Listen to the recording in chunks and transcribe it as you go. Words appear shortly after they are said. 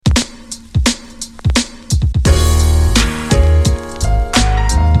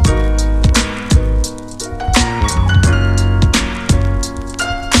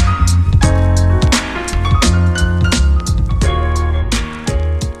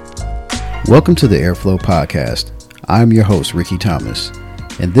Welcome to the Airflow Podcast. I'm your host, Ricky Thomas,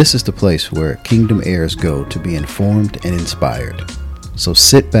 and this is the place where Kingdom heirs go to be informed and inspired. So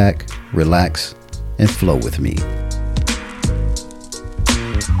sit back, relax, and flow with me.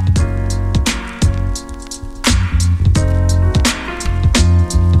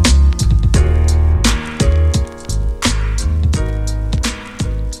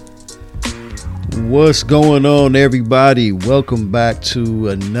 What's going on, everybody? Welcome back to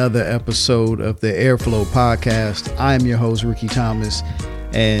another episode of the Airflow Podcast. I'm your host, Ricky Thomas.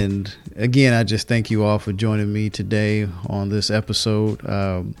 And again, I just thank you all for joining me today on this episode.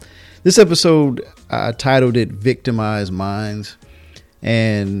 I titled it Victimized Minds.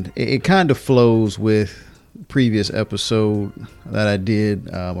 And it kind of flows with previous episode that I did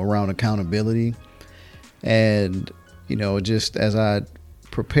around accountability. And, just as I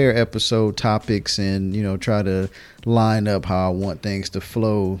prepare episode topics and try to line up how I want things to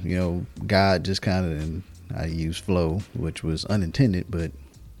flow, God just kind of, and I use flow, which was unintended, but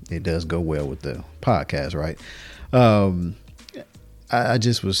it does go well with the podcast, right? I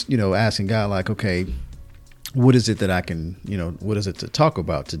just was asking God, like, okay, what is it that I can, what is it to talk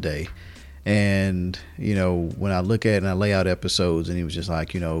about today? And when I look at it and I lay out episodes, and he was just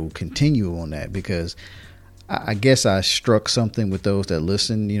like, continue on that, because I guess I struck something with those that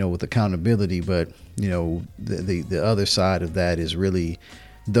listen, with accountability, but the other side of that is really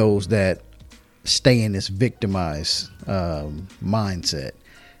those that stay in this victimized mindset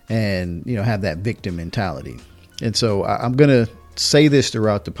and have that victim mentality. And so I'm going to say this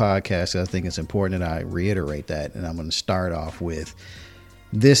throughout the podcast. I think it's important that I reiterate that, and I'm going to start off with,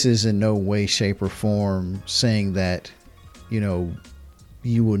 this is in no way, shape, or form saying that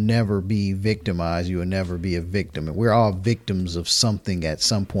you will never be victimized. You will never be a victim. And we're all victims of something at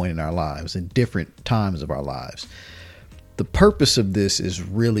some point in our lives, in different times of our lives. The purpose of this is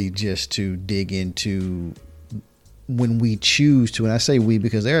really just to dig into when we choose to, and I say we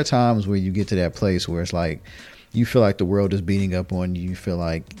because there are times where you get to that place where it's like, you feel like the world is beating up on you. You feel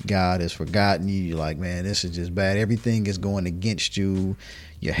like God has forgotten you. You're like, man, this is just bad. Everything is going against you.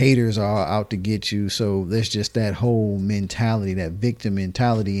 Your haters are out to get you. So there's just that whole mentality, that victim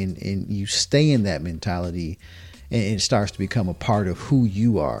mentality, and you stay in that mentality, and it starts to become a part of who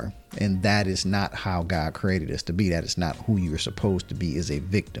you are. And that is not how God created us to be. That is not who you're supposed to be, as a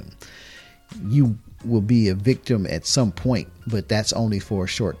victim. You will be a victim at some point, but that's only for a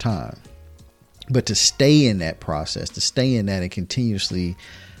short time. But to stay in that process, to stay in that and continuously,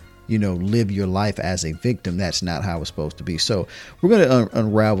 live your life as a victim, that's not how it's supposed to be. So we're going to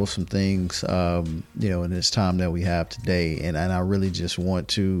unravel some things, in this time that we have today. And I really just want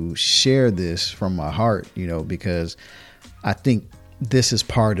to share this from my heart, because I think this is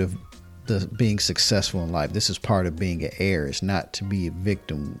part of the being successful in life. This is part of being an heir. It's not to be a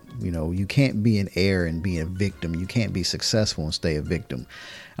victim. You can't be an heir and be a victim. You can't be successful and stay a victim.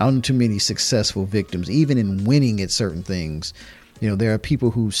 I don't know too many successful victims, even in winning at certain things. There are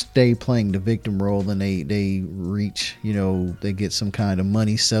people who stay playing the victim role, and they reach, they get some kind of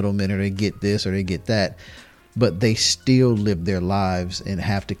money settlement, or they get this or they get that, but they still live their lives and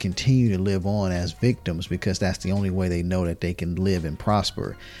have to continue to live on as victims, because that's the only way they know that they can live and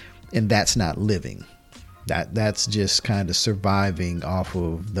prosper. And that's not living. That's just kind of surviving off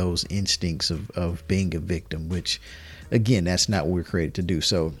of those instincts of being a victim, which, again, that's not what we're created to do.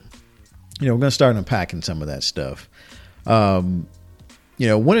 So, we're going to start unpacking some of that stuff. One of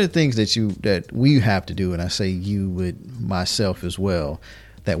the things that we have to do, and I say you with myself as well,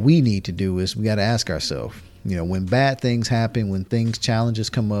 that we need to do is we got to ask ourselves, when bad things happen, when challenges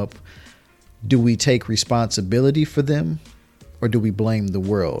come up, do we take responsibility for them, or do we blame the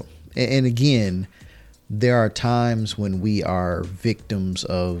world? And again, there are times when we are victims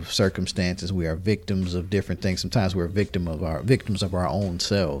of circumstances. We are victims of different things. Sometimes we're victims of our own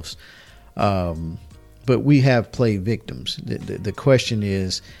selves. But we have played victims. The question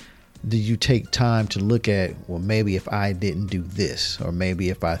is, do you take time to look at, well, maybe if I didn't do this, or maybe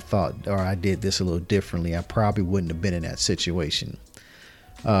if I thought, or I did this a little differently, I probably wouldn't have been in that situation.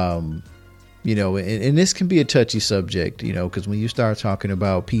 And this can be a touchy subject, because when you start talking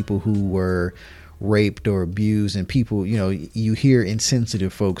about people who were raped or abused, and people, you hear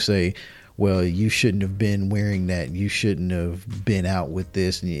insensitive folks say, well, you shouldn't have been wearing that. You shouldn't have been out with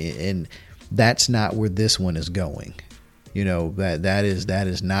this. And that's not where this one is going. That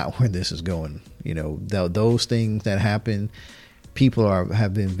is not where this is going. Those things that happen, people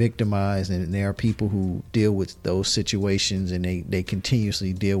have been victimized, and there are people who deal with those situations, and they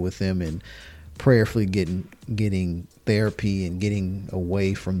continuously deal with them, and prayerfully getting therapy and getting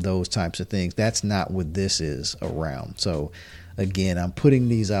away from those types of things. That's not what this is around. So again, I'm putting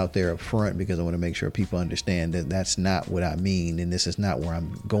these out there up front because I want to make sure people understand that that's not what I mean. And this is not where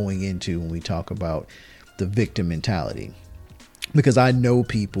I'm going into when we talk about the victim mentality, because I know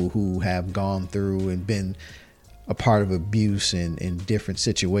people who have gone through and been a part of abuse and in different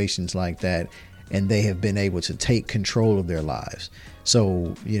situations like that, and they have been able to take control of their lives.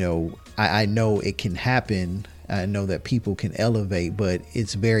 So, I know it can happen. I know that people can elevate, but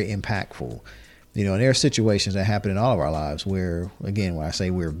it's very impactful. And there are situations that happen in all of our lives where, again, when I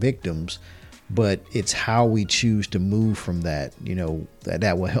say we're victims, but it's how we choose to move from that,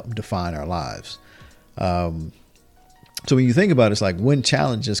 that will help define our lives. So when you think about it, it's like when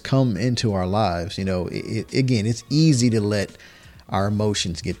challenges come into our lives, again, it's easy to let our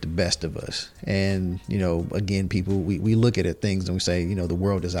emotions get the best of us. And, again, people, we look at things and we say, the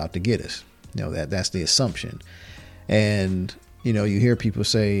world is out to get us. That's the assumption. And, you hear people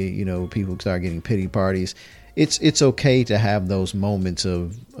say, people start getting pity parties. It's okay to have those moments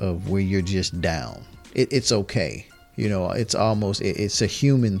of where you're just down. It's okay. It's a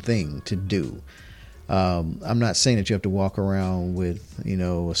human thing to do. I'm not saying that you have to walk around with,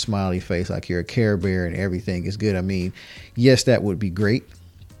 a smiley face like you're a Care Bear and everything is good. I mean, yes, that would be great,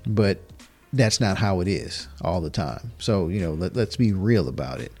 but that's not how it is all the time. So, let's be real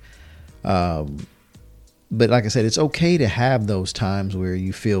about it. But like I said, it's okay to have those times where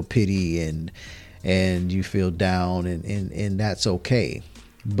you feel pity and you feel down and that's okay.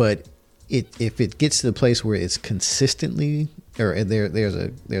 But if it gets to the place where it's consistently, or there's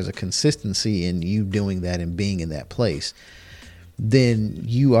a consistency in you doing that and being in that place, then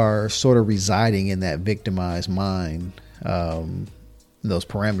you are sort of residing in that victimized mind, those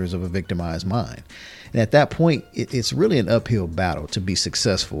parameters of a victimized mind. And at that point, it's really an uphill battle to be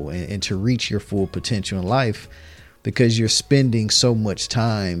successful and to reach your full potential in life, because you're spending so much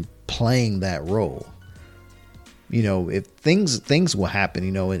time playing that role. If things will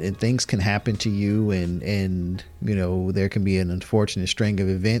happen, and things can happen to you and there can be an unfortunate string of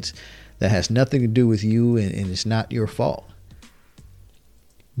events that has nothing to do with you and it's not your fault.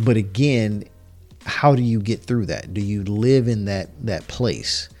 But again, how do you get through that? Do you live in that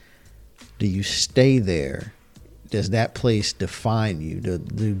place? Do you stay there? Does that place define you?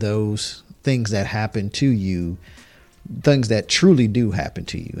 Do those things that happen to you, things that truly do happen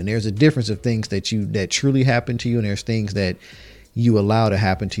to you? And there's a difference of things that truly happen to you, and there's things that you allow to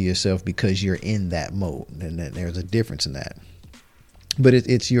happen to yourself because you're in that mode, and there's a difference in that. But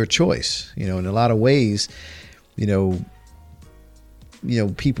it's your choice. In a lot of ways,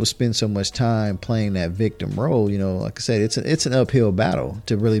 people spend so much time playing that victim role. Like I said, it's an uphill battle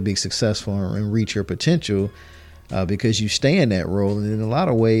to really be successful and reach your potential, because you stay in that role, and in a lot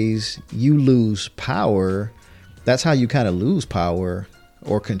of ways you lose power. That's how you kind of lose power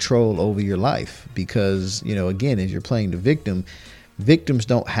or control over your life, because, again, as you're playing the victim, victims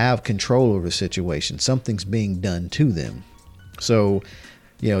don't have control over the situation. Something's being done to them. So,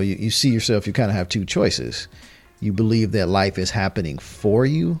 you see yourself, you kind of have two choices. You believe that life is happening for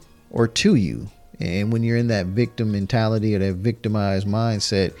you or to you. And when you're in that victim mentality or that victimized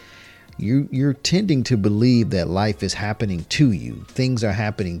mindset, you're tending to believe that life is happening to you. Things are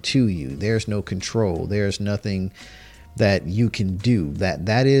happening to you. There's no control. There's nothing that you can do.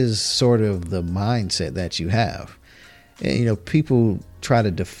 That is sort of the mindset that you have. And, people try to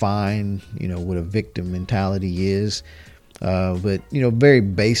define, what a victim mentality is. But, very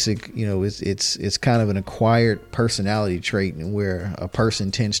basic, it's kind of an acquired personality trait where a person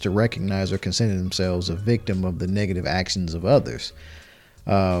tends to recognize or consider themselves a victim of the negative actions of others.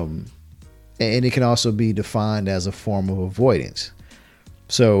 And it can also be defined as a form of avoidance.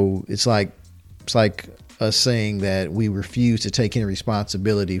 So it's like us saying that we refuse to take any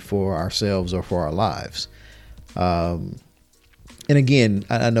responsibility for ourselves or for our lives. And again,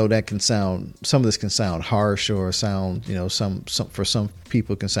 I know that some of this can sound harsh or sound, some for some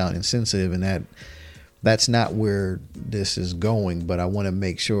people can sound insensitive, and that's not where this is going. But I want to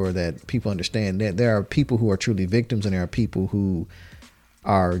make sure that people understand that there are people who are truly victims, and there are people who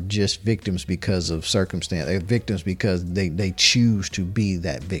are just victims because of circumstance. They're victims because they choose to be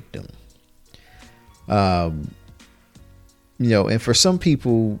that victim. And for some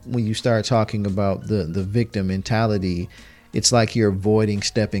people, when you start talking about the victim mentality, it's like you're avoiding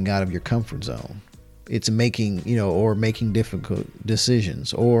stepping out of your comfort zone. It's making difficult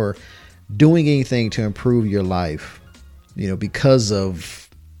decisions or doing anything to improve your life, because of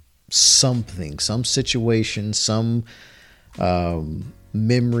something, some situation, some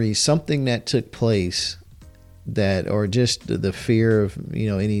memory, something that took place or just the fear of,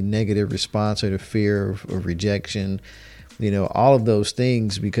 any negative response or the fear of rejection, all of those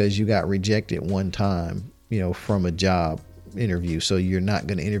things, because you got rejected one time, from a job, interview, so you're not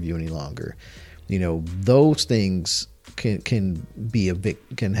going to interview any longer. You know, those things can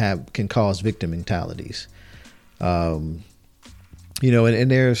cause victim mentalities. You know,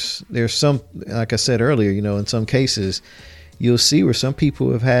 and there's some, like I said earlier, you know, in some cases you'll see where some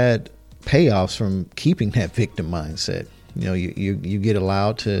people have had payoffs from keeping that victim mindset. You know, you're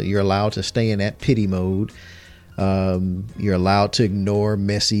allowed to stay in that pity mode. You're allowed to ignore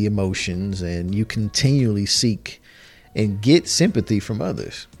messy emotions, and you continually seek and get sympathy from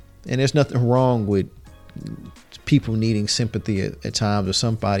others. And there's nothing wrong with people needing sympathy at times, or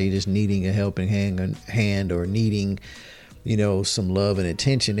somebody just needing a helping hand or needing, you know, some love and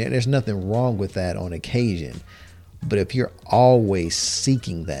attention. There's nothing wrong with that on occasion. But if you're always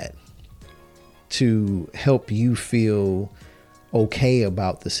seeking that to help you feel okay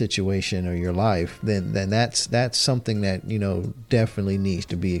about the situation or your life, then that's something that, you know, definitely needs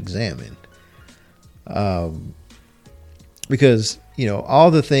to be examined. Because, you know, all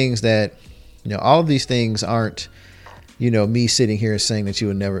the things that, you know, all of these things aren't, you know, me sitting here saying that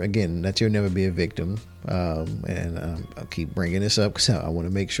you'll never be a victim. And I'll keep bringing this up because I want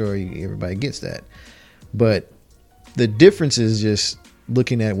to make sure everybody gets that. But the difference is just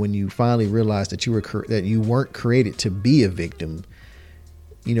looking at when you finally realize that you weren't created to be a victim.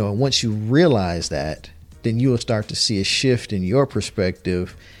 You know, and once you realize that, then you will start to see a shift in your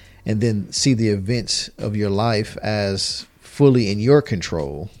perspective, and then see the events of your life as fully in your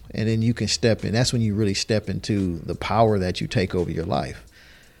control. And then you can step in. That's when you really step into the power that you take over your life.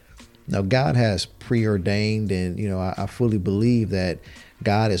 Now, God has preordained, and, you know, I fully believe that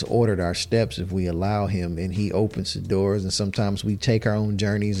God has ordered our steps if we allow him, and he opens the doors. And sometimes we take our own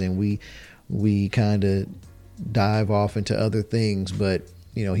journeys and we kind of dive off into other things, but,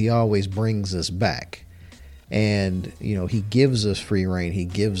 you know, he always brings us back. And, you know, he gives us free reign. He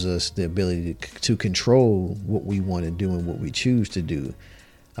gives us the ability to control what we want to do and what we choose to do.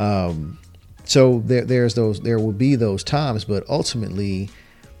 So there will be those times, but ultimately,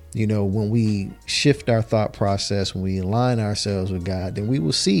 you know, when we shift our thought process, when we align ourselves with God, then we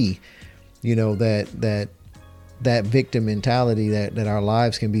will see, you know, that victim mentality, that our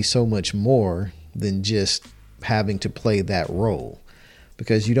lives can be so much more than just having to play that role,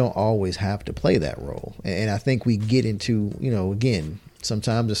 because you don't always have to play that role. And I think we get into, you know, again,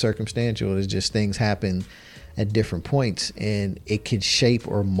 sometimes the circumstantial is just things happen at different points, and it can shape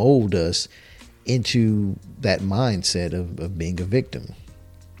or mold us into that mindset of being a victim.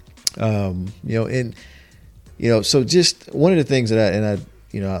 You know, and, you know, so just one of the things that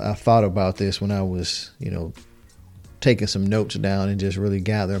I thought about this when I was, you know, taking some notes down and just really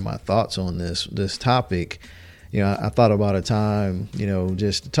gathering my thoughts on this topic. You know, I thought about a time, you know,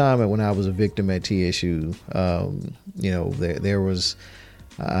 just the time when I was a victim at TSU. You know,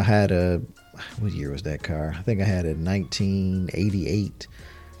 I had what year was that car? I think I had a 1988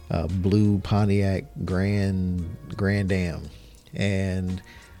 blue Pontiac Grand Am. And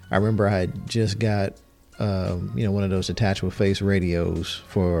I remember I had just got, you know, one of those detachable face radios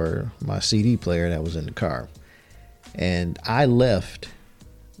for my CD player that was in the car. And I left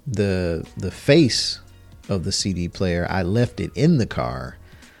the face of the CD player. I left it in the car.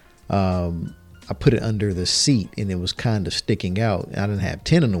 I put it under the seat, and it was kind of sticking out. I didn't have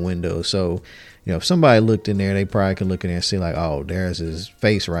tint on the window. So, you know, if somebody looked in there, they probably could look in there and see like, oh, there's his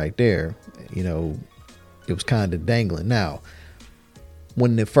face right there. You know, it was kind of dangling. Now,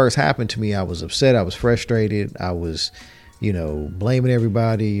 when it first happened to me, I was upset. I was frustrated. I was, you know, blaming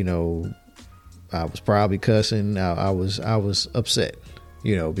everybody. You know, I was probably cussing. I was upset,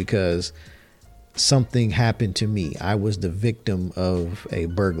 you know, because something happened to me. I was the victim of a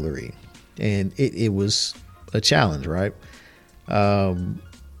burglary, and it was a challenge, right?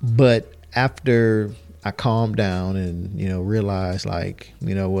 But after I calmed down and, you know, realized like,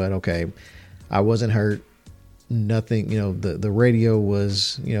 you know what, okay, I wasn't hurt. Nothing, you know, the radio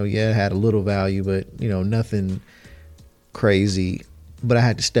was, you know, yeah, it had a little value, but, you know, nothing crazy. But I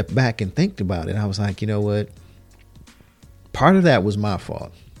had to step back and think about it. I was like, you know what? Part of that was my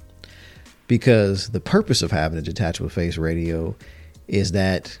fault, because the purpose of having a detachable face radio is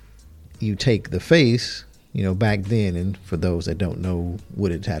that you take the face, you know, back then, and for those that don't know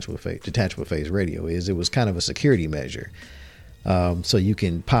what a detachable face radio is, it was kind of a security measure. So you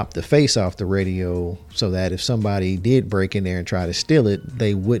can pop the face off the radio so that if somebody did break in there and try to steal it,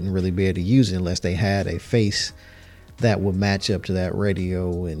 they wouldn't really be able to use it unless they had a face that would match up to that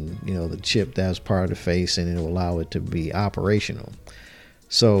radio, and, you know, the chip that was part of the face, and it'll allow it to be operational.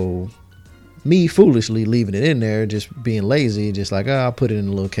 So me foolishly leaving it in there, just being lazy, just like, oh, I'll put it in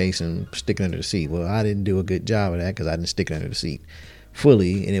a little case and stick it under the seat. Well, I didn't do a good job of that because I didn't stick it under the seat.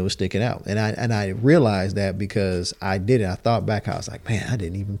 fully, and it was sticking out. And I realized that because I did it. I thought back, I was like, man, I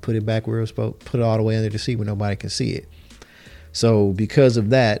didn't even put it back where it was supposed to, put it all the way under the seat where nobody can see it. So because of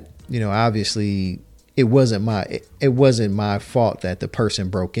that, obviously it wasn't my fault that the person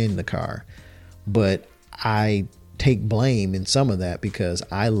broke in the car, but I take blame in some of that because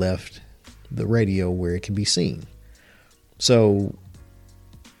I left the radio where it can be seen. So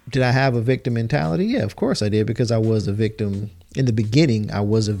did I have a victim mentality? Yeah, of course I did, because I was a victim. In the beginning, I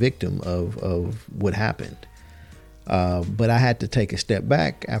was a victim of what happened. But I had to take a step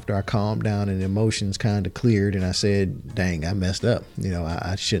back after I calmed down and emotions kind of cleared. And I said, dang, I messed up.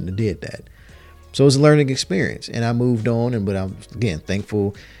 I shouldn't have did that. So it was a learning experience, and I moved on. But I'm, again,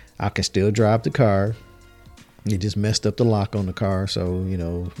 thankful I can still drive the car. It just messed up the lock on the car. So,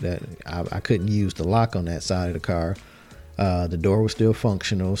 that I couldn't use the lock on that side of the car. The door was still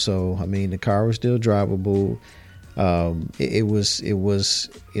functional. So, the car was still drivable. It was,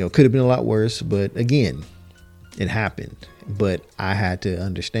 could have been a lot worse, but again, it happened. But I had to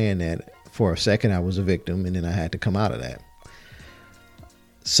understand that for a second I was a victim, and then I had to come out of that.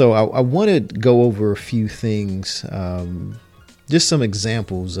 So I want to go over a few things, just some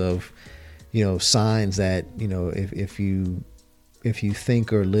examples of, signs that, if you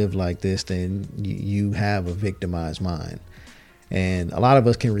think or live like this, then you have a victimized mind. And a lot of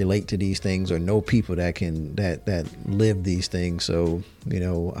us can relate to these things or know people that live these things. So,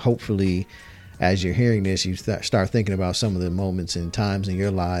 hopefully as you're hearing this, you start thinking about some of the moments and times in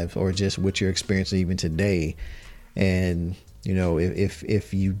your life, or just what you're experiencing even today. And,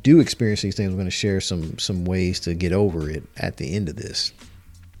 if you do experience these things, we're going to share some ways to get over it at the end of this.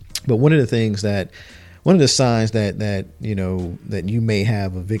 But one of the signs that you may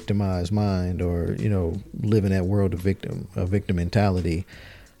have a victimized mind, or, live in that world of victim mentality,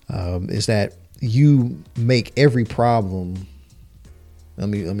 is that you make every problem. Let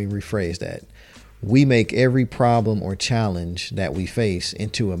me rephrase that. We make every problem or challenge that we face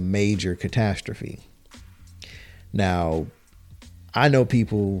into a major catastrophe. Now, I know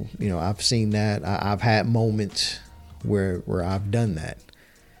people, I've seen that. I've had moments where I've done that.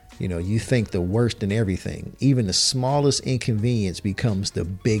 You think the worst in everything. Even the smallest inconvenience becomes the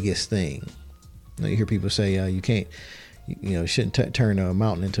biggest thing. You hear people say, you can't, shouldn't turn a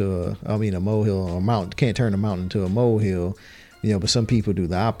mountain into a molehill, or a mountain. Can't turn a mountain into a molehill. But some people do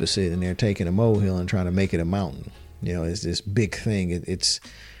the opposite, and they're taking a molehill and trying to make it a mountain. It's this big thing. It's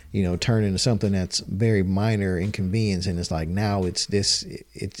turning into something that's very minor inconvenience. And it's like, now it's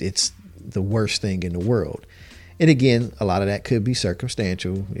the worst thing in the world. And again, a lot of that could be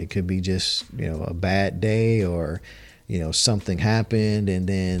circumstantial. It could be just, a bad day, or, something happened and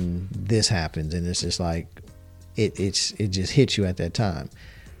then this happens. And it's just like, it just hits you at that time.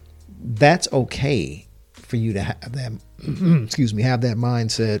 That's okay for you to have that, have that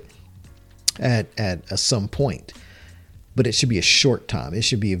mindset at some point, but it should be a short time. It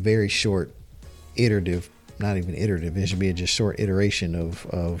should be a very short iterative, not even iterative. It should be a just short iteration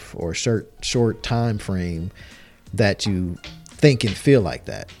or short time frame that you think and feel like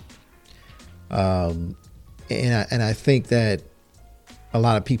that. And I think that a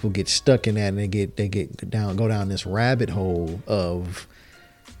lot of people get stuck in that, and they go down this rabbit hole of,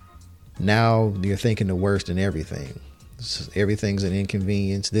 now you're thinking the worst in everything. Everything's an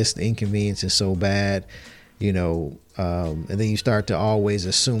inconvenience. This inconvenience is so bad, and then you start to always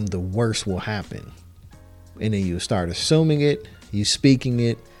assume the worst will happen. And then you start assuming it, you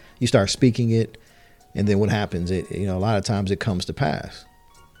start speaking it. And then what happens? A lot of times it comes to pass.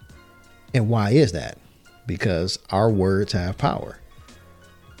 And why is that? Because our words have power.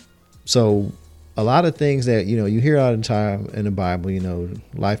 So a lot of things that, you hear all the time in the Bible,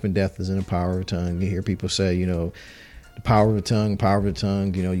 life and death is in the power of the tongue. You hear people say, the power of the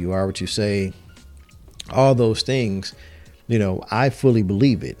tongue, you are what you say. All those things, I fully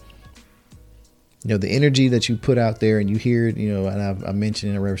believe it. The energy that you put out there, and you hear it, and I mentioned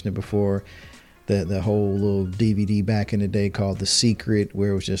and I referenced it before, the whole little DVD back in the day called The Secret,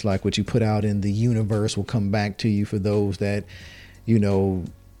 where it was just like, what you put out in the universe will come back to you. For those that,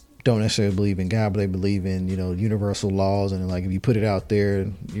 don't necessarily believe in God, but they believe in, universal laws. And like, if you put it out there,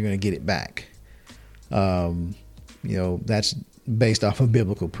 you're going to get it back. That's based off a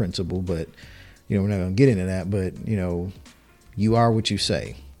biblical principle, but, we're not going to get into that. But, you are what you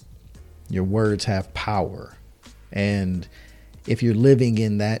say. Your words have power. And if you're living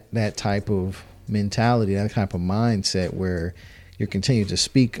in that type of mentality, that type of mindset, where you're continuing to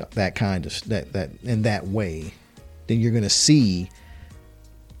speak that kind of that in that way, then you're going to see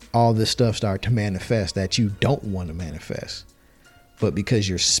all this stuff start to manifest that you don't want to manifest. But because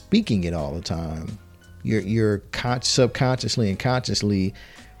you're speaking it all the time, subconsciously and consciously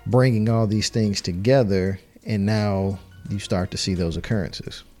bringing all these things together, and now you start to see those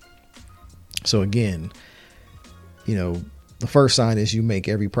occurrences. So again, the first sign is you make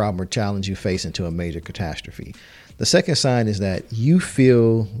every problem or challenge you face into a major catastrophe. The second sign is that you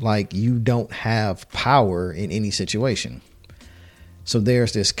feel like you don't have power in any situation. So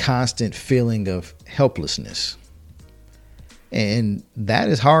there's this constant feeling of helplessness. And that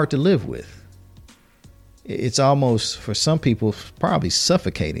is hard to live with. It's almost, for some people, probably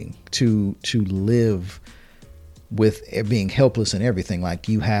suffocating to live with being helpless in everything, like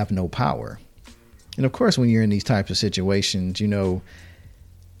you have no power. And of course, when you're in these types of situations, you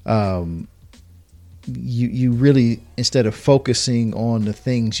really, instead of focusing on the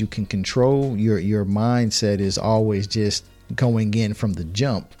things you can control, your mindset is always just going in from the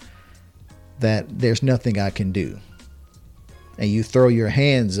jump that there's nothing I can do. And you throw your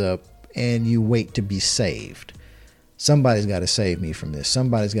hands up and you wait to be saved. Somebody's got to save me from this.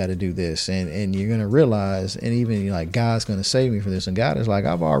 Somebody's got to do this. And you're going to realize, and even you're like, God's going to save me from this. And God is like,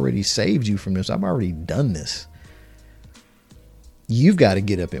 I've already saved you from this. I've already done this. You've got to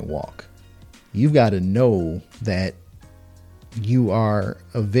get up and walk. You've got to know that you are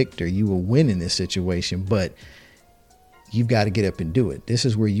a victor. You will win in this situation, but you've got to get up and do it. This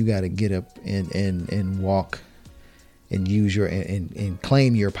is where you got to get up and walk and use and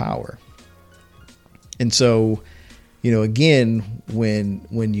claim your power. And so, again,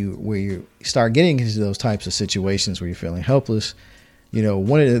 when you start getting into those types of situations where you're feeling helpless,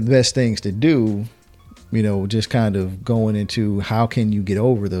 one of the best things to do, just kind of going into how can you get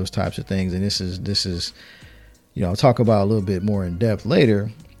over those types of things. And this is, I'll talk about a little bit more in depth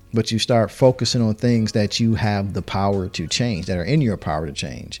later, but you start focusing on things that you have the power to change, that are in your power to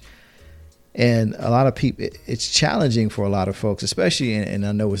change. And a lot of people, it's challenging for a lot of folks, especially, and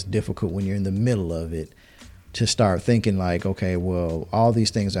I know it's difficult when you're in the middle of it, to start thinking like, okay, well, all these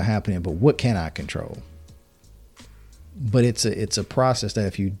things are happening, but what can I control? But it's a process that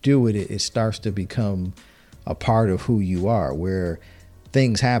if you do it, it starts to become a part of who you are, where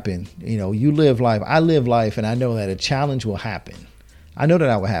things happen. You live life. I live life, and I know that a challenge will happen. I know that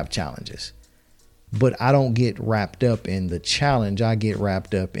I will have challenges, but I don't get wrapped up in the challenge. I get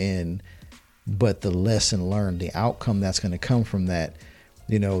wrapped up in, but the lesson learned, the outcome that's going to come from that.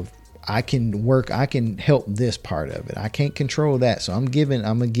 I can help this part of it. I can't control that. So I'm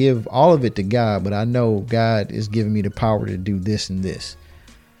going to give all of it to God, but I know God is giving me the power to do this and this,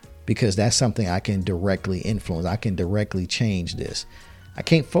 because that's something I can directly influence. I can directly change this. I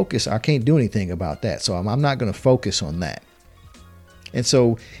can't do anything about that. So I'm not going to focus on that. And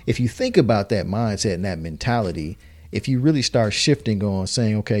so if you think about that mindset and that mentality, if you really start shifting on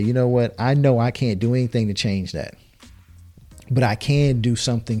saying, okay, you know what? I know I can't do anything to change that, but I can do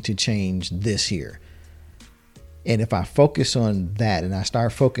something to change this here. And if I focus on that and I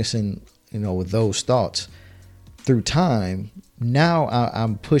start focusing, with those thoughts through time, now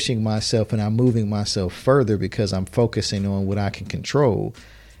I'm pushing myself and I'm moving myself further because I'm focusing on what I can control.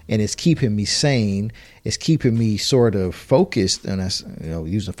 And it's keeping me sane. It's keeping me sort of focused, and that's,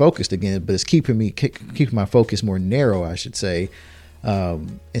 using focused again, but it's keeping my focus more narrow, I should say.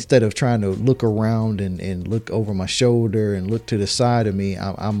 Instead of trying to look around and look over my shoulder and look to the side of me,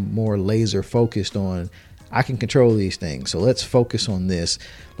 I'm more laser focused on, I can control these things. So let's focus on this.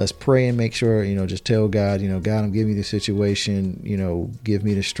 Let's pray and make sure, just tell God, God, I'm giving you the situation, give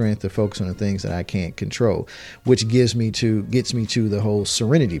me the strength to focus on the things that I can't control, which gets me to the whole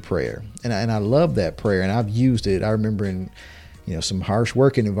serenity prayer. And I love that prayer, and I've used it. I remember in, some harsh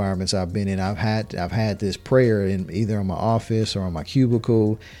working environments I've been in, I've had this prayer in either on my office or on my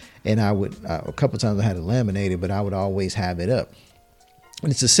cubicle. And I would, a couple of times I had it laminated, but I would always have it up.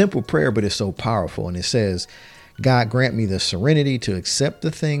 And it's a simple prayer, but it's so powerful. And it says, God, grant me the serenity to accept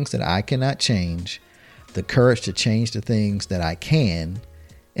the things that I cannot change, the courage to change the things that I can,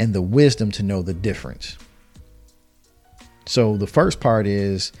 and the wisdom to know the difference. So the first part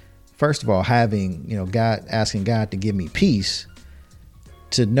is, first of all, having, asking God to give me peace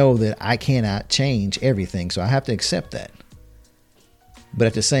to know that I cannot change everything. So I have to accept that. But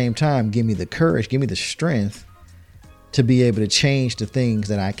at the same time, give me the courage, give me the strength to be able to change the things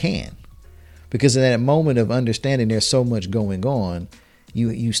that I can. Because in that moment of understanding there's so much going on,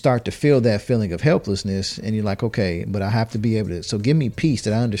 you start to feel that feeling of helplessness, and you're like, okay, but I have to be able to, so give me peace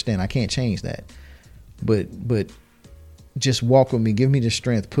that I understand I can't change that. But just walk with me, give me the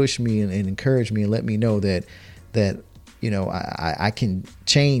strength, push me and encourage me, and let me know that I can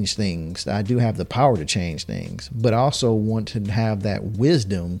change things. I do have the power to change things, but also want to have that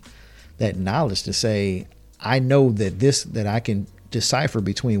wisdom, that knowledge to say, I know that I can decipher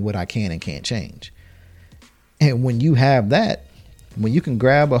between what I can and can't change. And when you have that, when you can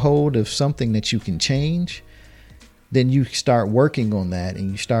grab a hold of something that you can change, then you start working on that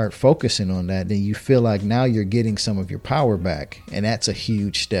and you start focusing on that. Then you feel like now you're getting some of your power back. And that's a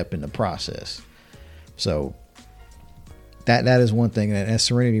huge step in the process. So that is one thing. And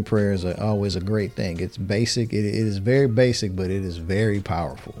serenity prayer is always a great thing. It's basic. It is very basic, but it is very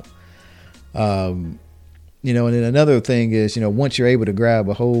powerful. And then another thing is, once you're able to grab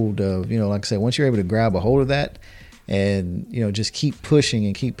a hold of, like I said, once you're able to grab a hold of that and, just keep pushing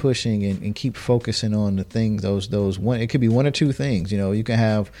and keep pushing and keep focusing on the things, those one, it could be one or two things, you can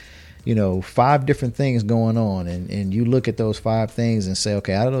have, 5 different things going on and you look at those 5 things and say,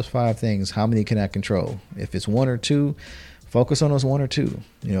 okay, out of those 5 things, how many can I control? If it's 1 or 2, focus on those 1 or 2.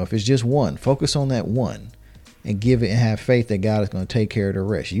 If it's just 1, focus on that 1 and give it and have faith that God is going to take care of the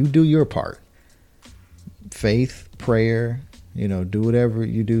rest. You do your part. Faith, prayer, do whatever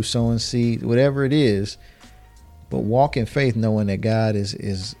you do, sowing seed, whatever it is, but walk in faith, knowing that God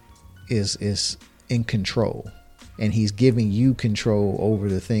is in control, and He's giving you control over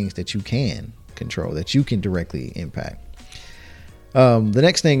the things that you can control, that you can directly impact. The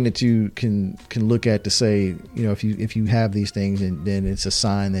next thing that you can look at to say, if you have these things, and then it's a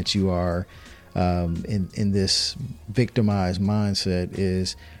sign that you are in this victimized mindset,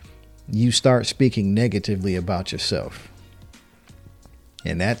 is you start speaking negatively about yourself.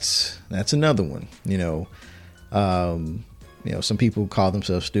 And that's another one. Some people call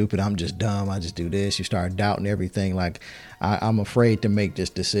themselves stupid. I'm just dumb. I just do this. You start doubting everything. Like, I'm afraid to make this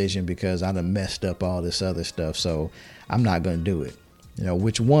decision because I done messed up all this other stuff. So I'm not going to do it.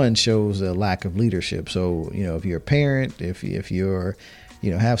 Which one shows a lack of leadership. So, if you're a parent, if you're,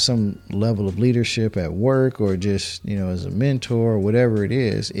 have some level of leadership at work or just, as a mentor or whatever it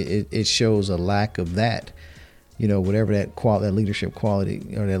is, it shows a lack of that, whatever that leadership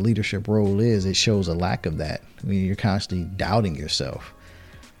quality or that leadership role is, it shows a lack of that. I mean, you're constantly doubting yourself.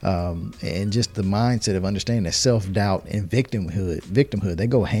 And just the mindset of understanding that self-doubt and victimhood, they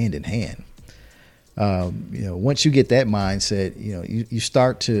go hand in hand. Once you get that mindset, you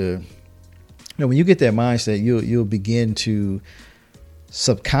start to, when you get that mindset, you'll begin to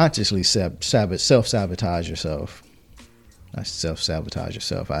subconsciously self-sabotage yourself. Not self-sabotage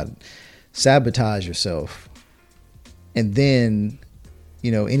yourself. Sabotage yourself. And then,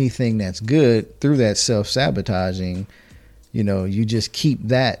 anything that's good through that self-sabotaging, you just keep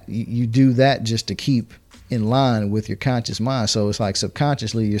that. You do that just to keep in line with your conscious mind. So it's like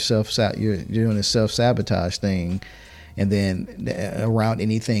subconsciously you're doing a self-sabotage thing. And then around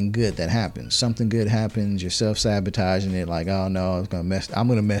anything good that happens, something good happens, you're self-sabotaging it, like, oh no, I'm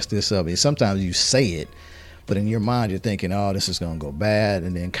going to mess this up. And sometimes you say it, but in your mind, you're thinking, oh, this is going to go bad.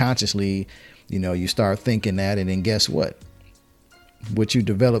 And then consciously, you start thinking that. And then guess what? What you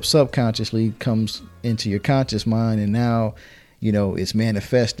develop subconsciously comes into your conscious mind. And now, it's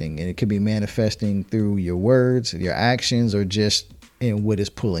manifesting, and it could be manifesting through your words, your actions, or just in what is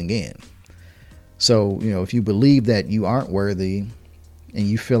pulling in. So, if you believe that you aren't worthy and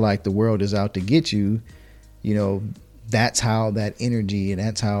you feel like the world is out to get you, that's how that energy and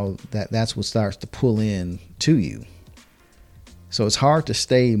that's what starts to pull in to you. So it's hard to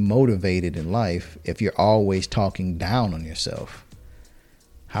stay motivated in life if you're always talking down on yourself.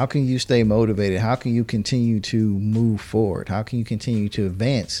 How can you stay motivated? How can you continue to move forward? How can you continue to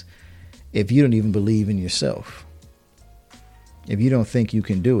advance if you don't even believe in yourself? If you don't think you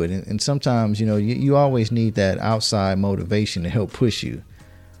can do it. And sometimes, you always need that outside motivation to help push you.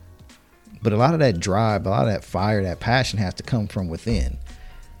 But a lot of that drive, a lot of that fire, that passion has to come from within.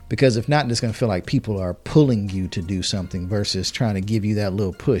 Because if not, it's going to feel like people are pulling you to do something versus trying to give you that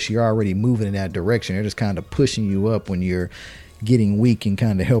little push. You're already moving in that direction. They're just kind of pushing you up when you're getting weak and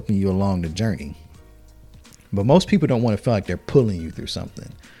kind of helping you along the journey. But most people don't want to feel like they're pulling you through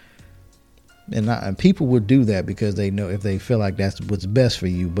something. And people will do that because they know, if they feel like that's what's best for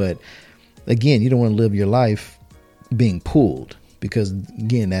you. But again, you don't want to live your life being pulled, because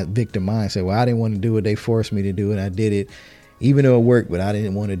again, that victim mindset, well, I didn't want to do it. They forced me to do it. I did it, even though it worked, but I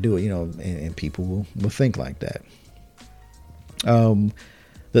didn't want to do it, and people will think like that.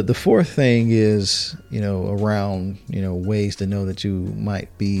 The fourth thing is, around, ways to know that you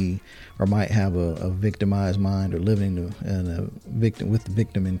might be or might have a victimized mind or living in a victim with the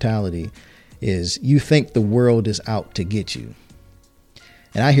victim mentality, is you think the world is out to get you.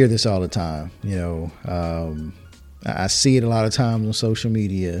 And I hear this all the time. I see it a lot of times on social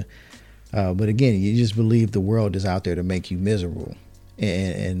media. But again, you just believe the world is out there to make you miserable.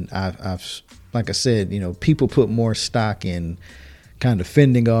 And I've like I said, people put more stock in kind of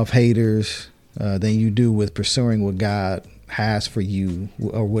fending off haters than you do with pursuing what God has for you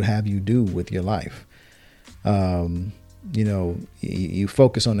or would have you do with your life. You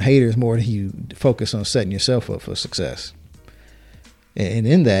focus on the haters more than you focus on setting yourself up for success. And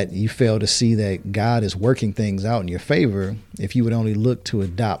in that, you fail to see that God is working things out in your favor if you would only look to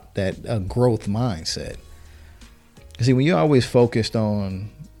adopt that growth mindset. See, when you're always focused on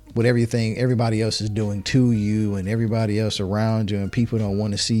what everybody else is doing to you and everybody else around you, and people don't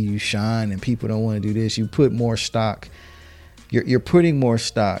want to see you shine and people don't want to do this, you put more stock. You're putting more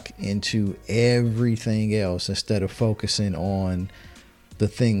stock into everything else instead of focusing on the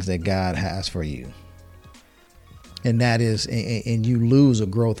things that God has for you. And that is, and you lose a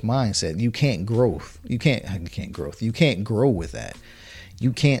growth mindset. You can't grow with that.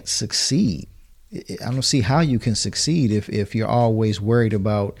 You can't succeed. I don't see how you can succeed if you're always worried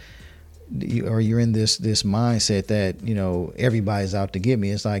about, or you're in this mindset that, everybody's out to get me.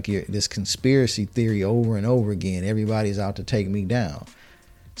 It's like this conspiracy theory over and over again. Everybody's out to take me down.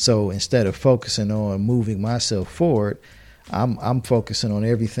 So instead of focusing on moving myself forward, I'm focusing on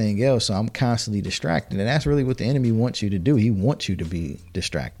everything else. So I'm constantly distracted. And that's really what the enemy wants you to do. He wants you to be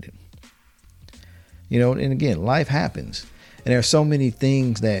distracted. And again, life happens. And there are so many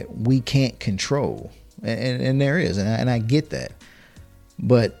things that we can't control. And there is. And I get that.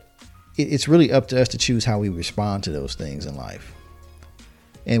 But it's really up to us to choose how we respond to those things in life.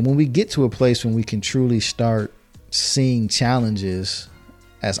 And when we get to a place when we can truly start seeing challenges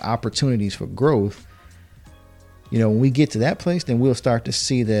as opportunities for growth, when we get to that place, then we'll start to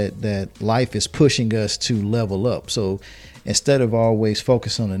see that life is pushing us to level up. So instead of always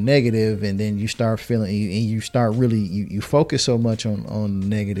focus on the negative, and then you start feeling, and you start really, you focus so much on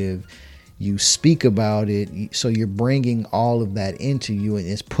negative, you speak about it. So you're bringing all of that into you, and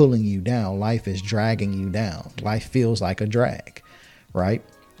it's pulling you down. Life is dragging you down. Life feels like a drag, right?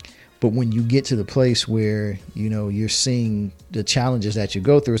 But when you get to the place where, you're seeing the challenges that you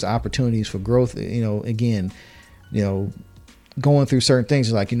go through as opportunities for growth, going through certain things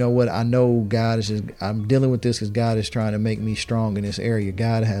is like, I know God is I'm dealing with this because God is trying to make me strong in this area.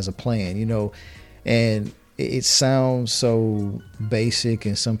 God has a plan, and it sounds so basic,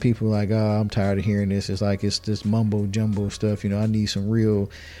 and some people are like, oh, I'm tired of hearing this. It's like, it's this mumbo jumbo stuff. I need some real.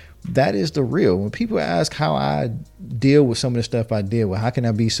 That is the real. When people ask how I deal with some of the stuff I deal with, how can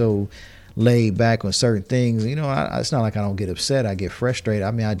I be so laid back on certain things? It's not like I don't get upset. I get frustrated.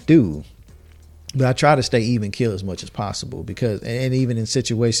 I mean, I do. But I try to stay even keel as much as possible, because, and even in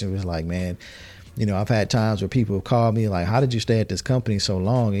situations where it's like, man, I've had times where people have called me like, how did you stay at this company so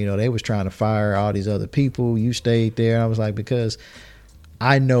long? They was trying to fire all these other people. You stayed there. And I was like, because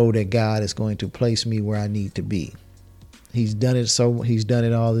I know that God is going to place me where I need to be. He's done it. So he's done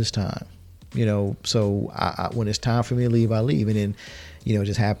it all this time, so I when it's time for me to leave, I leave. And then, it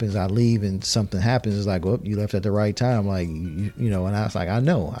just happens. I leave and something happens. It's like, well, you left at the right time. Like, and I was like, I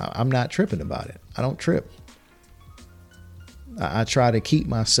know, I'm not tripping about it. I don't trip. I try to keep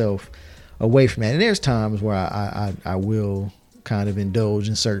myself away from that. And there's times where I will kind of indulge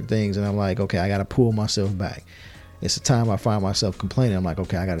in certain things, and I'm like, okay, I got to pull myself back. It's the time I find myself complaining. I'm like,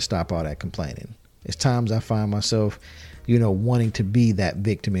 okay, I got to stop all that complaining. It's times I find myself, wanting to be that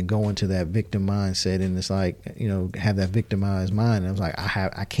victim and go into that victim mindset. And it's like, have that victimized mind. And I was like,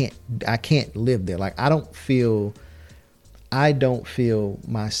 I can't live there. Like, I don't feel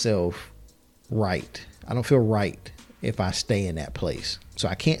myself right. I don't feel right if I stay in that place. So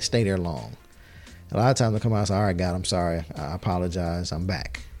I can't stay there long. A lot of times I come out and say, all right, God, I'm sorry. I apologize. I'm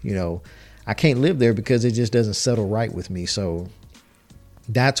back. I can't live there because it just doesn't settle right with me. So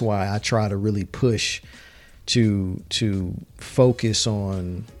that's why I try to really push to focus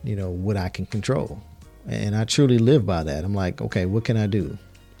on, what I can control. And I truly live by that. I'm like, okay, what can I do?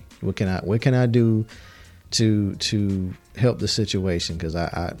 What can I do to help the situation? Because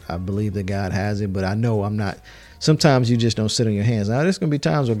I believe that God has it, but I know I'm not. Sometimes you just don't sit on your hands. Now, there's going to be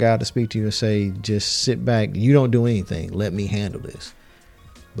times where God will speak to you and say, just sit back. You don't do anything. Let me handle this.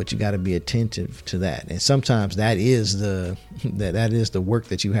 But you got to be attentive to that. And sometimes that is the work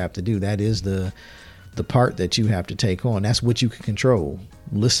that you have to do. That is the part that you have to take on. That's what you can control.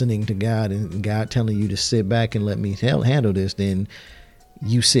 Listening to God, and God telling you to sit back and let me handle this, then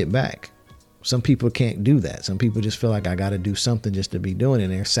you sit back. Some people can't do that. Some people just feel like I got to do something just to be doing it.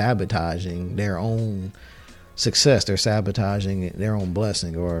 And they're sabotaging their own success. They're sabotaging their own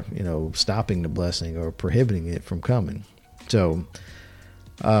blessing, or, stopping the blessing or prohibiting it from coming. So,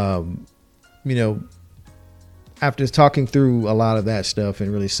 after talking through a lot of that stuff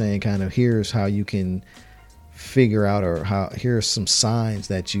and really saying kind of, here's how you can figure out, or here's some signs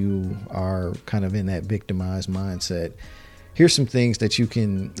that you are kind of in that victimized mindset. Here's some things that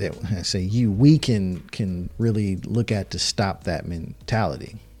we can really look at to stop that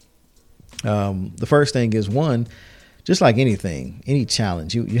mentality. The first thing is, one, just like anything, any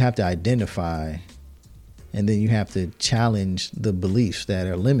challenge, you have to identify, and then you have to challenge the beliefs that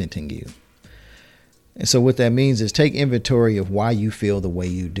are limiting you. And so what that means is take inventory of why you feel the way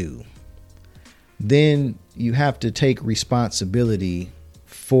you do. Then you have to take responsibility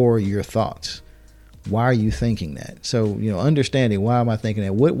for your thoughts. Why are you thinking that? So, understanding, why am I thinking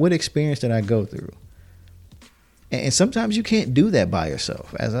that? What experience did I go through? And sometimes you can't do that by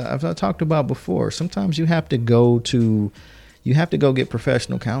yourself. As I talked about before, sometimes you have to go get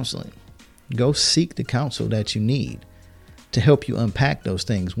professional counseling. Go seek the counsel that you need to help you unpack those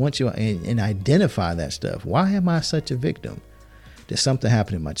things. Once you and identify that stuff. Why am I such a victim? Did something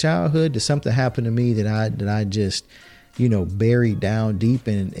happen in my childhood? Did something happen to me that I just, buried down deep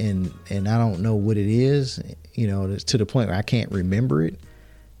and I don't know what it is, to the point where I can't remember it.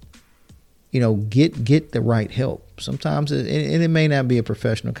 Get the right help. Sometimes, and it may not be a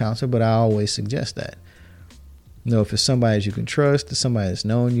professional counselor, but I always suggest that. If it's somebody you can trust, it's somebody that's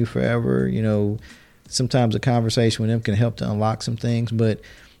known you forever, sometimes a conversation with them can help to unlock some things. But,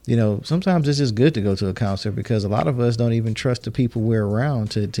 sometimes it's just good to go to a counselor, because a lot of us don't even trust the people we're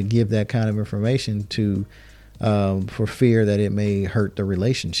around to give that kind of information to, for fear that it may hurt the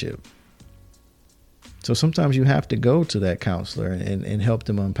relationship. So sometimes you have to go to that counselor and help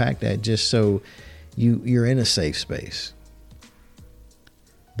them unpack that, just so you're in a safe space.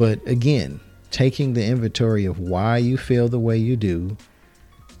 But again, taking the inventory of why you feel the way you do,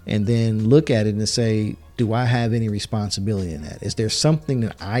 and then look at it and say, do I have any responsibility in that? Is there something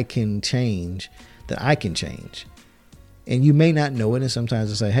that I can change? And you may not know it. And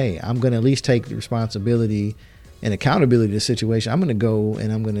sometimes I say, hey, I'm going to at least take the responsibility and accountability to the situation. I'm going to go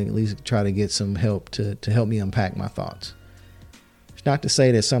and I'm going to at least try to get some help to help me unpack my thoughts. It's not to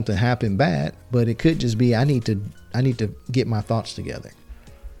say that something happened bad, but it could just be I need to get my thoughts together.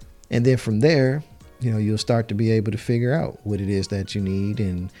 And then from there, you'll start to be able to figure out what it is that you need,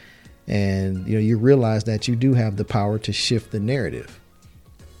 and you realize that you do have the power to shift the narrative.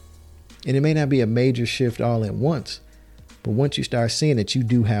 And it may not be a major shift all at once, but once you start seeing that you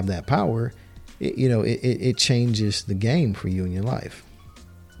do have that power, it changes the game for you in your life.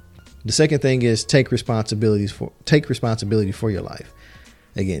 The second thing is take responsibility for your life.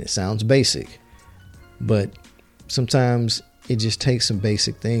 Again, it sounds basic, but sometimes it just takes some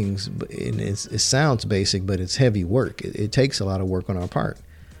basic things, and it sounds basic, but it's heavy work. It takes a lot of work on our part.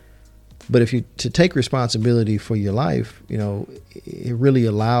 But to take responsibility for your life, it really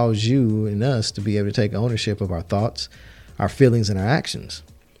allows you and us to be able to take ownership of our thoughts, our feelings, and our actions.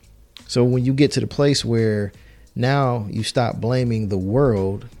 So when you get to the place where now you stop blaming the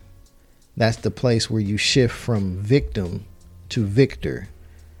world, that's the place where you shift from victim to victor.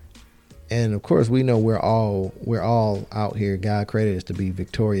 And of course, we know we're all out here. God created us to be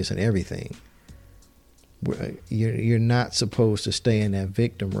victorious in everything. You're not supposed to stay in that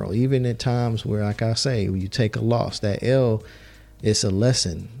victim role, even at times where, like I say, when you take a loss, that L, it's a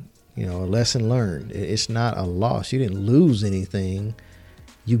lesson, a lesson learned. It's not a loss. You didn't lose anything.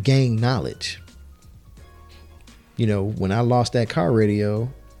 You gained knowledge. When I lost that car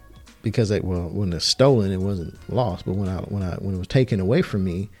radio, because when it's stolen, it wasn't lost, but when it was taken away from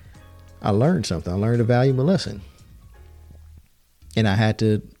me, I learned something. I learned a valuable lesson, and I had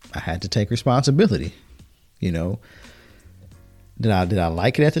to take responsibility. Did I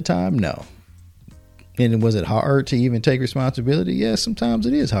like it at the time? No. And was it hard to even take responsibility? Yes, sometimes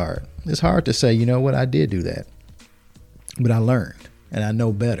it is hard. It's hard to say, I did do that, but I learned and I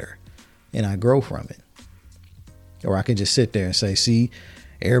know better and I grow from it. Or I can just sit there and say, see,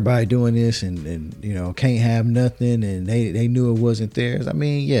 everybody doing this and can't have nothing, and they knew it wasn't theirs. I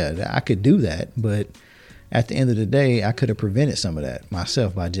mean, yeah, I could do that, but at the end of the day, I could have prevented some of that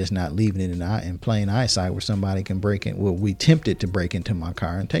myself by just not leaving it in plain eyesight where somebody can break it. Well, we tempted to break into my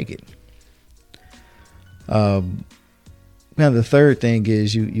car and take it. Now, the third thing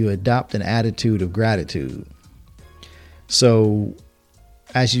is you adopt an attitude of gratitude. So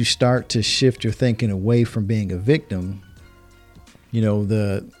as you start to shift your thinking away from being a victim,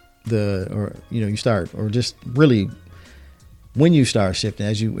 when you start shifting,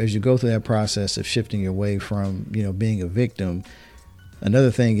 as you go through that process of shifting your way from, being a victim,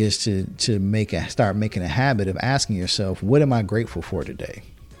 another thing is to start making a habit of asking yourself, what am I grateful for today?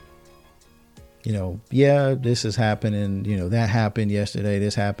 This is happening, that happened yesterday,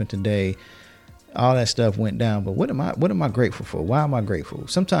 this happened today, all that stuff went down, but what am I grateful for? Why am I grateful?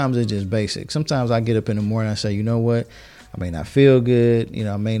 Sometimes it's just basic. Sometimes I get up in the morning and I say, you know what? I may not feel good.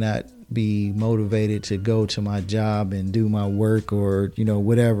 I may not be motivated to go to my job and do my work or,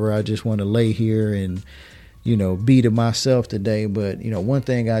 whatever. I just want to lay here and, be to myself today. But, one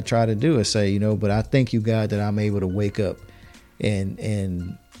thing I try to do is say, but I thank you, God, that I'm able to wake up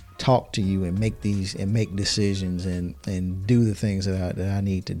and talk to you and make decisions and do the things that I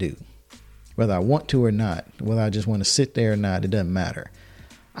need to do. Whether I want to or not, whether I just want to sit there or not, it doesn't matter.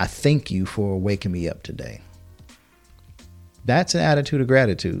 I thank you for waking me up today. That's an attitude of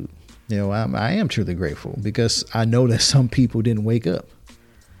gratitude. I am truly grateful because I know that some people didn't wake up.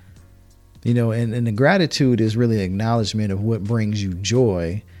 And the gratitude is really an acknowledgement of what brings you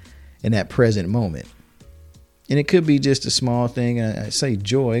joy in that present moment. And it could be just a small thing. I say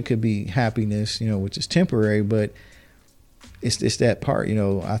joy, it could be happiness, which is temporary, but it's that part,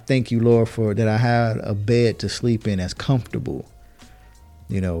 I thank you, Lord, for that I had a bed to sleep in that's comfortable.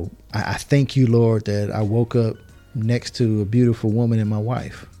 I thank you, Lord, that I woke up next to a beautiful woman and my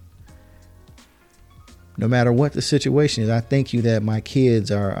wife. No matter what the situation is, I thank you that my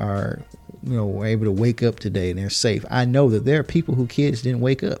kids are able to wake up today and they're safe. I know that there are people whose kids didn't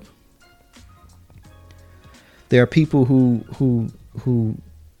wake up. There are people who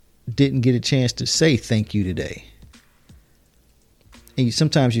didn't get a chance to say thank you today. And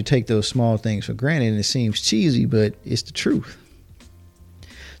sometimes you take those small things for granted and it seems cheesy, but it's the truth.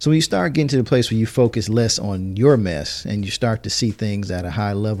 So when you start getting to the place where you focus less on your mess and you start to see things at a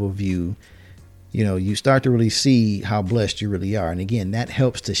high level view, you start to really see how blessed you really are. And again, that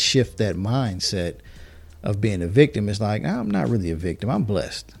helps to shift that mindset of being a victim. It's like, I'm not really a victim. I'm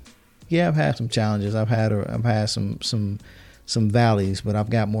blessed. Yeah, I've had some challenges. I've had some valleys, but I've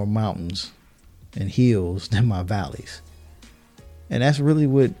got more mountains and hills than my valleys. And that's really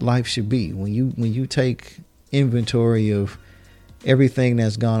what life should be. When you take inventory of everything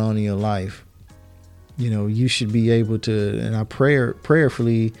that's gone on in your life, you should be able to, and I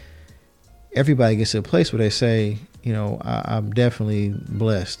prayerfully, everybody gets to a place where they say, I'm definitely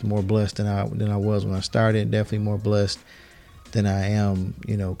blessed, more blessed than I was when I started, definitely more blessed than I am,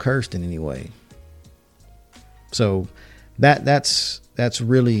 cursed in any way. So that's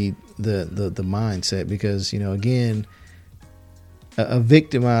really the mindset, because, again, a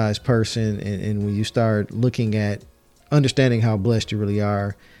victimized person, and when you start looking at understanding how blessed you really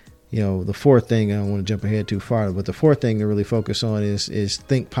are, the fourth thing, I don't want to jump ahead too far, but the fourth thing to really focus on is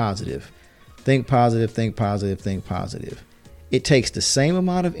think positive. Think positive, think positive, think positive. It takes the same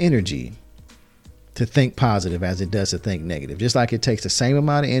amount of energy to think positive as it does to think negative. Just like it takes the same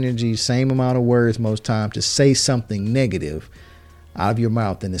amount of energy, same amount of words most times to say something negative out of your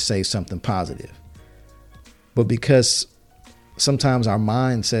mouth than to say something positive. But because sometimes our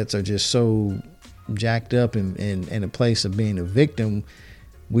mindsets are just so jacked up in a place of being a victim,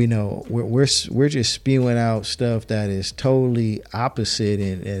 we know we're just spewing out stuff that is totally opposite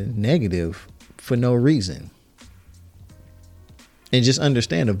and negative for no reason. And just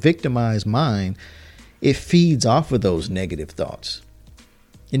understand, a victimized mind, it feeds off of those negative thoughts.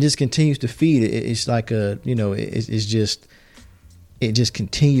 It just continues to feed it. It's like it just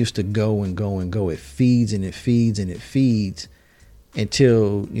continues to go and go and go. It feeds and it feeds and it feeds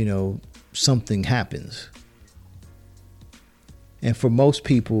until, something happens. And for most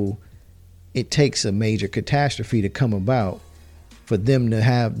people, it takes a major catastrophe to come about for them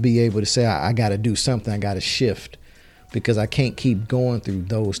to be able to say, I got to do something. I got to shift, because I can't keep going through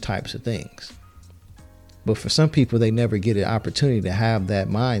those types of things. But for some people, they never get an opportunity to have that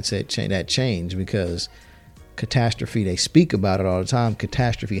mindset, that change, because catastrophe, they speak about it all the time.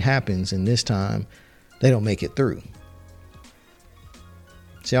 Catastrophe happens, and this time they don't make it through.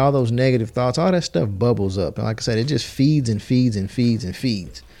 See, all those negative thoughts, all that stuff bubbles up. And like I said, it just feeds and feeds and feeds and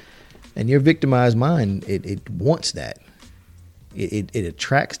feeds. And your victimized mind, it wants that. It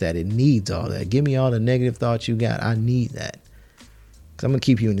attracts that. It needs all that. Give me all the negative thoughts you got. I need that, because I'm going to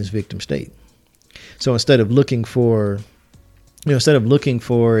keep you in this victim state. So instead of looking for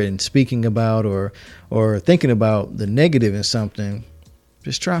and speaking about or thinking about the negative in something,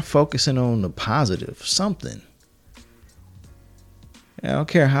 just try focusing on the positive, something. I don't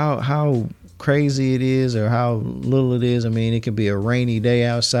care how crazy it is or how little it is. I mean, it could be a rainy day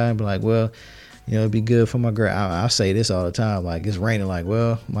outside, but like, well, it'd be good for my grass. I say this all the time. Like, it's raining, like,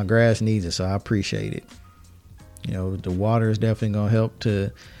 well, my grass needs it, so I appreciate it. The water is definitely going to help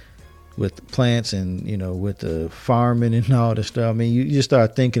with plants and, with the farming and all this stuff. I mean, you just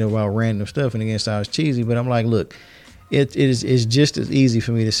start thinking about random stuff, and again, it sounds cheesy, but I'm like, look, it's just as easy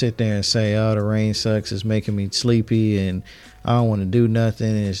for me to sit there and say, oh, the rain sucks, it's making me sleepy, and I don't want to do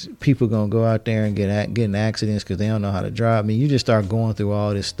nothing. And people going to go out there and get in accidents because they don't know how to drive. I mean, you just start going through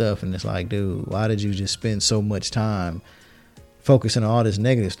all this stuff, and it's like, dude, why did you just spend so much time focusing on all this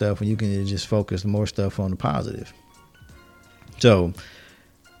negative stuff when you can just focus more stuff on the positive? So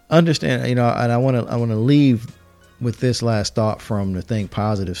understand, and I want to leave with this last thought from the Think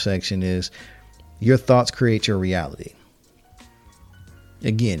Positive section is your thoughts create your reality.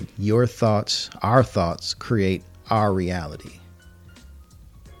 Again, your thoughts, our thoughts create our reality.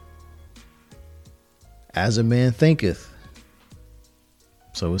 As a man thinketh,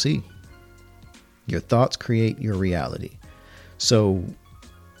 so is he. Your thoughts create your reality. So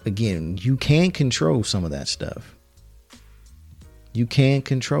again, you can control some of that stuff. You can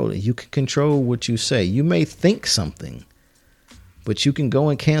control it. You can control what you say. You may think something, but you can go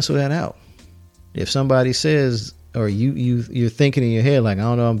and cancel that out. If somebody says, or you're thinking in your head like, I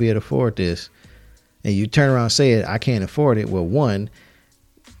don't know, I'm gonna be able to afford this, and you turn around and say it, I can't afford it. Well, one,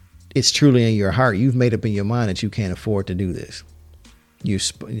 it's truly in your heart. You've made up in your mind that you can't afford to do this. You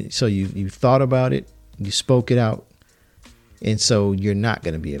thought about it, you spoke it out, and so you're not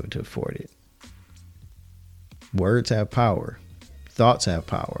going to be able to afford it. Words have power, thoughts have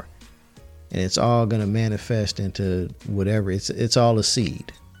power, and it's all going to manifest into whatever. It's all a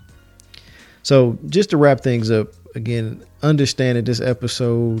seed. So just to wrap things up, again, understand that this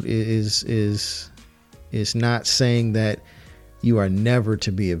episode is not saying that you are never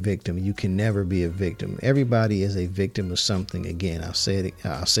to be a victim. You can never be a victim. Everybody is a victim of something. Again, I'll say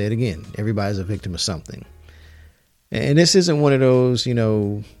it again. Everybody's a victim of something. And this isn't one of those,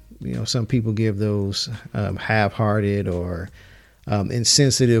 some people give those half-hearted or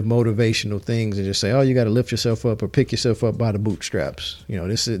insensitive motivational things and just say, oh, you got to lift yourself up or pick yourself up by the bootstraps.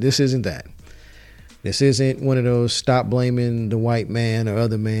 This isn't that. This isn't one of those stop blaming the white man or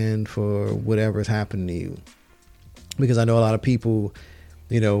other man for whatever's happened to you. Because I know a lot of people,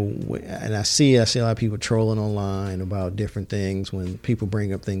 and I see a lot of people trolling online about different things when people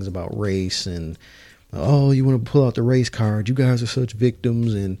bring up things about race and, oh, you want to pull out the race card. You guys are such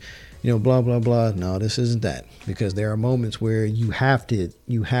victims and, blah, blah, blah. No, this isn't that, because there are moments where you have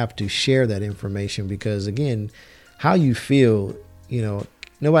to share that information because, again, how you feel,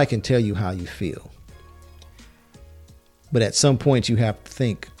 nobody can tell you how you feel. But at some point you have to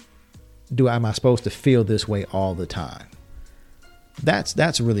think, am I supposed to feel this way all the time?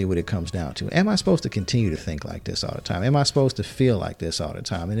 That's really what it comes down to. Am I supposed to continue to think like this all the time? Am I supposed to feel like this all the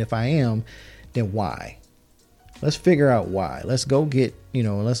time? And if I am, then why? Let's figure out why. Let's go get,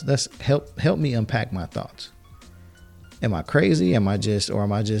 let's help me unpack my thoughts. Am I crazy? Am I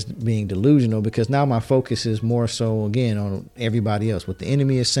just being delusional? Because now my focus is more so, again, on everybody else, what the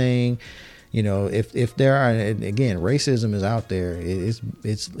enemy is saying. If there are, again, racism is out there. It's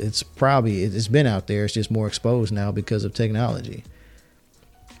been out there. It's just more exposed now because of technology.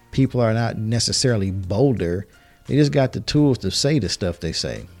 People are not necessarily bolder. They just got the tools to say the stuff they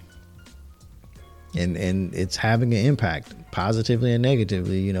say. And it's having an impact positively and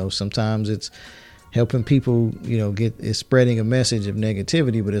negatively. Sometimes it's helping people, it's spreading a message of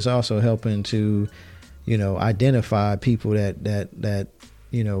negativity, but it's also helping to, identify people that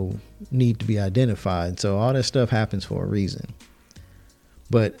need to be identified. So all that stuff happens for a reason.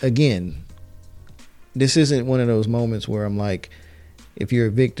 But again, this isn't one of those moments where I'm like, if you're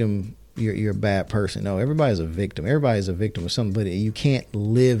a victim, you're a bad person. No, everybody's a victim. Everybody's a victim of somebody. You can't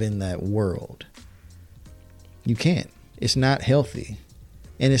live in that world. You can't. It's not healthy.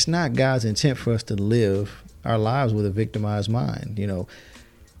 And it's not God's intent for us to live our lives with a victimized mind.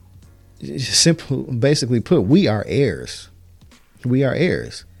 Basically put, we are heirs. We are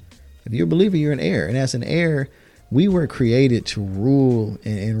heirs. If you're a believer, you're an heir. And as an heir, we were created to rule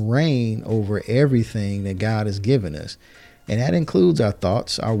and reign over everything that God has given us. And that includes our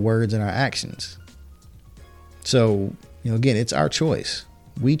thoughts, our words, and our actions. So, again, it's our choice.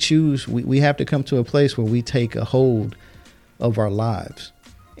 We choose. We have to come to a place where we take a hold of our lives.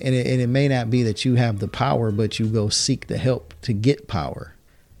 And it may not be that you have the power, but you go seek the help to get power.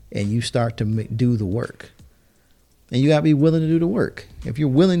 And you start to do the work. And you got to be willing to do the work. If you're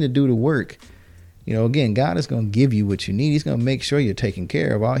willing to do the work, again, God is going to give you what you need. He's going to make sure you're taken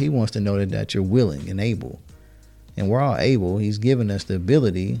care of. All he wants to know that you're willing and able. And we're all able. He's given us the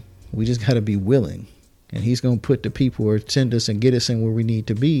ability. We just got to be willing. And he's going to put the people or send us and get us in where we need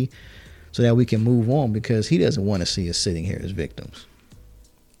to be so that we can move on, because he doesn't want to see us sitting here as victims.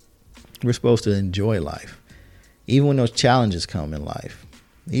 We're supposed to enjoy life. Even when those challenges come in life.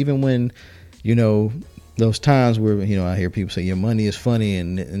 Even when, those times where, I hear people say your money is funny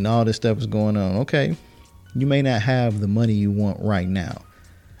and all this stuff is going on. Okay. You may not have the money you want right now,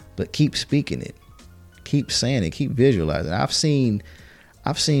 but keep speaking it. Keep saying it. Keep visualizing. I've seen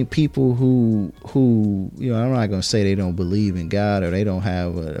people who, I'm not going to say they don't believe in God or they don't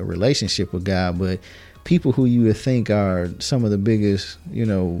have a relationship with God, but people who you would think are some of the biggest,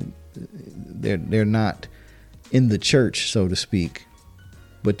 they're not in the church, so to speak.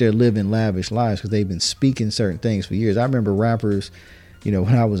 but they're living lavish lives because they've been speaking certain things for years. I remember rappers,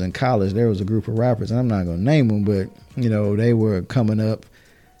 when I was in college, there was a group of rappers, and I'm not going to name them, but, they were coming up,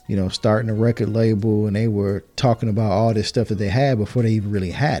 starting a record label, and they were talking about all this stuff that they had before they even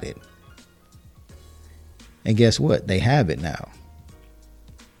really had it. And guess what? They have it now.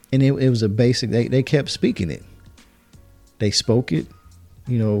 And it was a basic, they kept speaking it. They spoke it.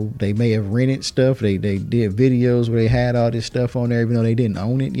 They may have rented stuff. They did videos where they had all this stuff on there, even though they didn't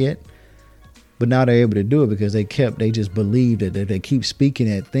own it yet. But now they're able to do it because they just believed that if they keep speaking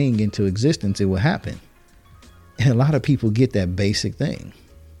that thing into existence, it will happen. And a lot of people get that basic thing.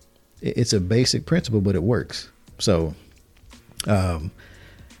 It's a basic principle, but it works. So,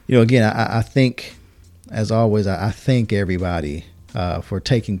 again, I think, as always, I thank everybody for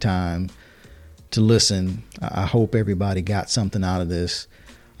taking time to listen. I hope everybody got something out of this.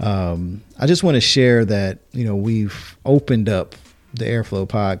 I just want to share that, we've opened up the Airflow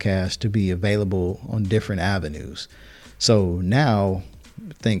podcast to be available on different avenues. So now,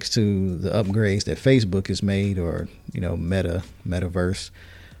 thanks to the upgrades that Facebook has made, or, metaverse,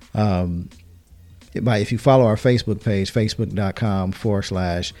 if you follow our Facebook page,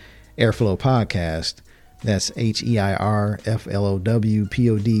 facebook.com/Airflow podcast, that's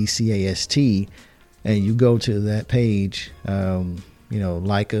HEIRFLOWPODCAST. And you go to that page,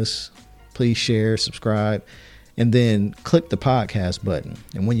 like us, please share, subscribe, and then click the podcast button.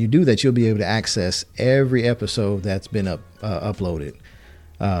 And when you do that, you'll be able to access every episode that's been uploaded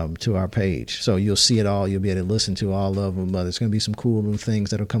to our page. So you'll see it all. You'll be able to listen to all of them. There's going to be some cool new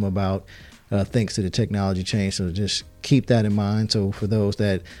things that'll come about thanks to the technology change. So just keep that in mind. So for those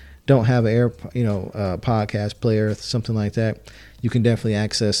that don't have a podcast player, something like that, you can definitely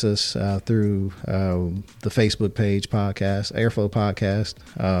access us through the Facebook page, podcast, Airflow podcast.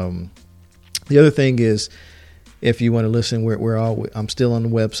 The other thing is, if you want to listen, I'm still on the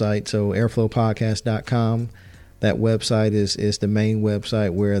website, so airflowpodcast.com. That website is the main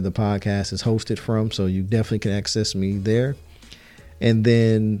website where the podcast is hosted from, so you definitely can access me there. And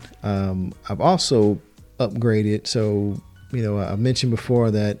then I've also upgraded. So, I mentioned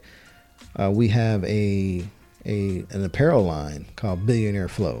before that we have an apparel line called Billionaire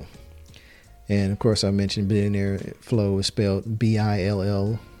Flow. And of course, I mentioned Billionaire Flow is spelled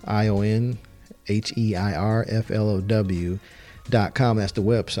BILLIONHEIRFLOW.com. That's the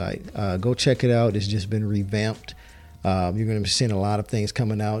website. Go check it out. It's just been revamped. You're going to be seeing a lot of things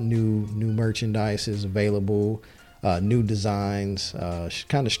coming out. New merchandise is available. New designs.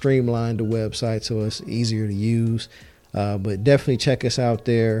 Kind of streamlined the website so it's easier to use. But definitely check us out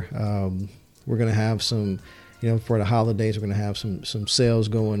there. We're going to have some, for the holidays, we're going to have some sales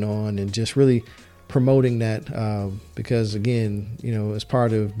going on, and just really promoting that because, again, as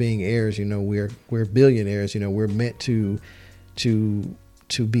part of being heirs, we're billionaires. We're meant to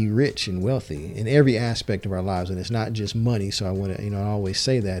be rich and wealthy in every aspect of our lives, and it's not just money. So I want to, I always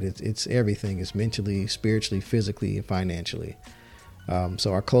say that it's everything. It's mentally, spiritually, physically, and financially.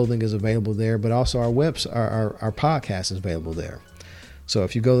 So our clothing is available there, but also our our podcast is available there. So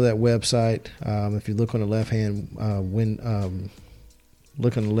if you go to that website, if you look on the left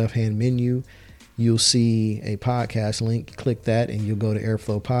hand menu, you'll see a podcast link. Click that, and you'll go to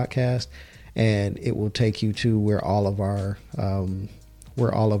Airflow Podcast, and it will take you to where all of our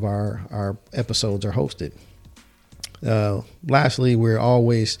episodes are hosted. Lastly, we're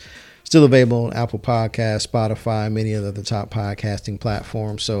always still available on Apple Podcasts, Spotify, many of the top podcasting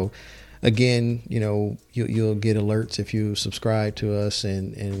platforms. So again, you'll get alerts if you subscribe to us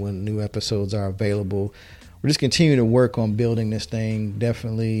and when new episodes are available. We're just continuing to work on building this thing.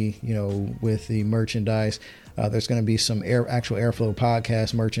 Definitely, with the merchandise, there's going to be some actual Airflow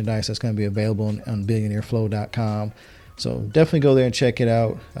podcast merchandise that's going to be available on billionaireflow.com. So definitely go there and check it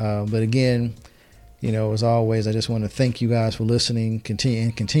out. But again, as always, I just want to thank you guys for listening,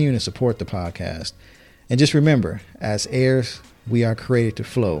 continuing to support the podcast. And just remember, as heirs, we are created to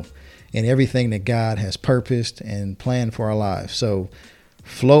flow in everything that God has purposed and planned for our lives. So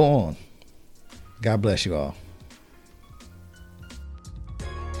flow on. God bless you all.